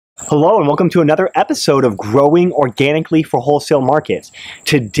Hello and welcome to another episode of Growing Organically for Wholesale Markets.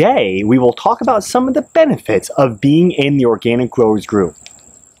 Today we will talk about some of the benefits of being in the Organic Growers Group.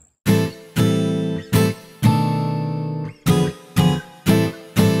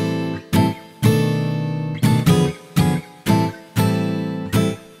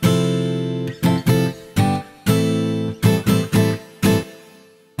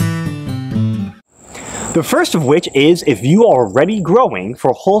 The first of which is if you are already growing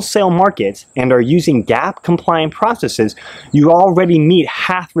for wholesale markets and are using GAP compliant processes, you already meet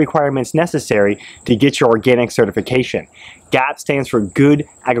half the requirements necessary to get your organic certification. GAP stands for Good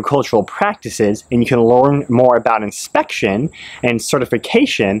Agricultural Practices, and you can learn more about inspection and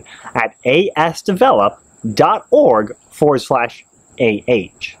certification at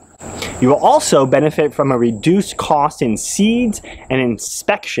asdevelop.org/AH. You will also benefit from a reduced cost in seeds and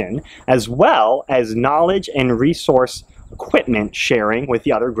inspection, as well as knowledge and resource equipment sharing with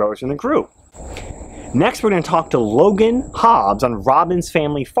the other growers in the group. Next, we're going to talk to Logan Hobbs on Robbins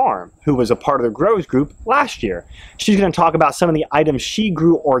Family Farm, who was a part of the growers group last year. She's going to talk about some of the items she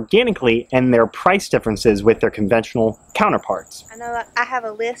grew organically and their price differences with their conventional counterparts. I know I have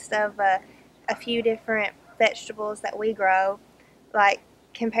a list of a few different vegetables that we grow, like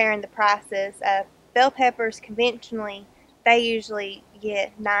comparing the prices. Bell peppers conventionally, they usually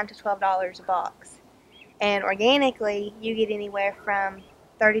get $9 to $12 a box, and organically you get anywhere from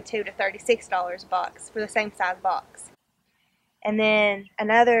 $32 to $36 a box for the same size box. And then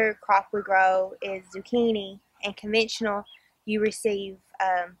another crop we grow is zucchini, and conventional you receive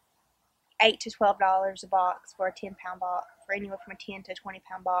 $8 to $12 a box for a 10-pound box, for anywhere from a 10 to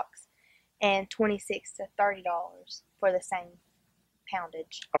 20-pound box, and $26 to $30 for the same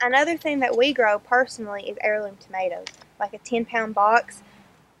poundage. Another thing that we grow personally is heirloom tomatoes, like a 10-pound box.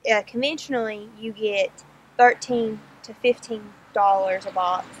 Conventionally you get $13 to $15 a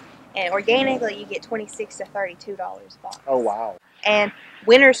box, and organically you get $26 to $32 a box. Oh wow. And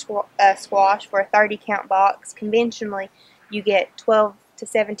winter squash for a 30-count box, conventionally you get $12 to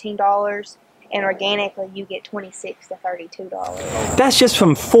 $17, and organically you get $26 to $32. That's just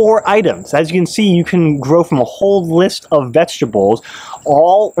from 4 items. As you can see, you can grow from a whole list of vegetables,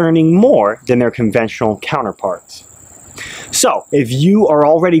 all earning more than their conventional counterparts. So, if you are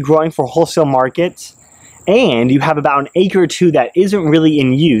already growing for wholesale markets, and you have about an acre or two that isn't really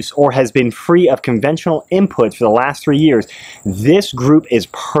in use or has been free of conventional inputs for the last 3 years, this group is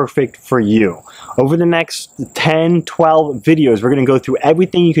perfect for you. Over the next 10, 12 videos, we're going to go through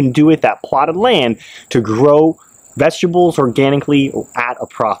everything you can do with that plotted land to grow vegetables organically at a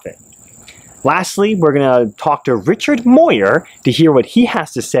profit. Lastly, we're going to talk to Richard Moyer to hear what he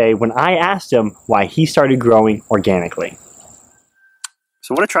has to say when I asked him why he started growing organically.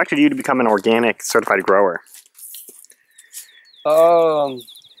 So what attracted you to become an organic certified grower?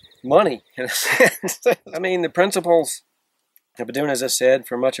 Money, in a sense. I mean, the principles I've been doing, as I said,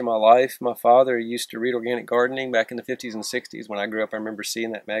 for much of my life. My father used to read Organic Gardening back in the 50s and 60s. When I grew up, I remember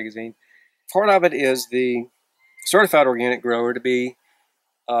seeing that magazine. Part of it is the certified organic grower to be,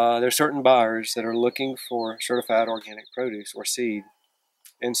 there's certain buyers that are looking for certified organic produce or seed.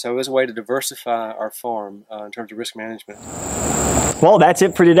 And so as a way to diversify our farm in terms of risk management. Well, that's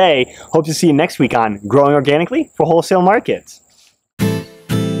it for today. Hope to see you next week on Growing Organically for Wholesale Markets.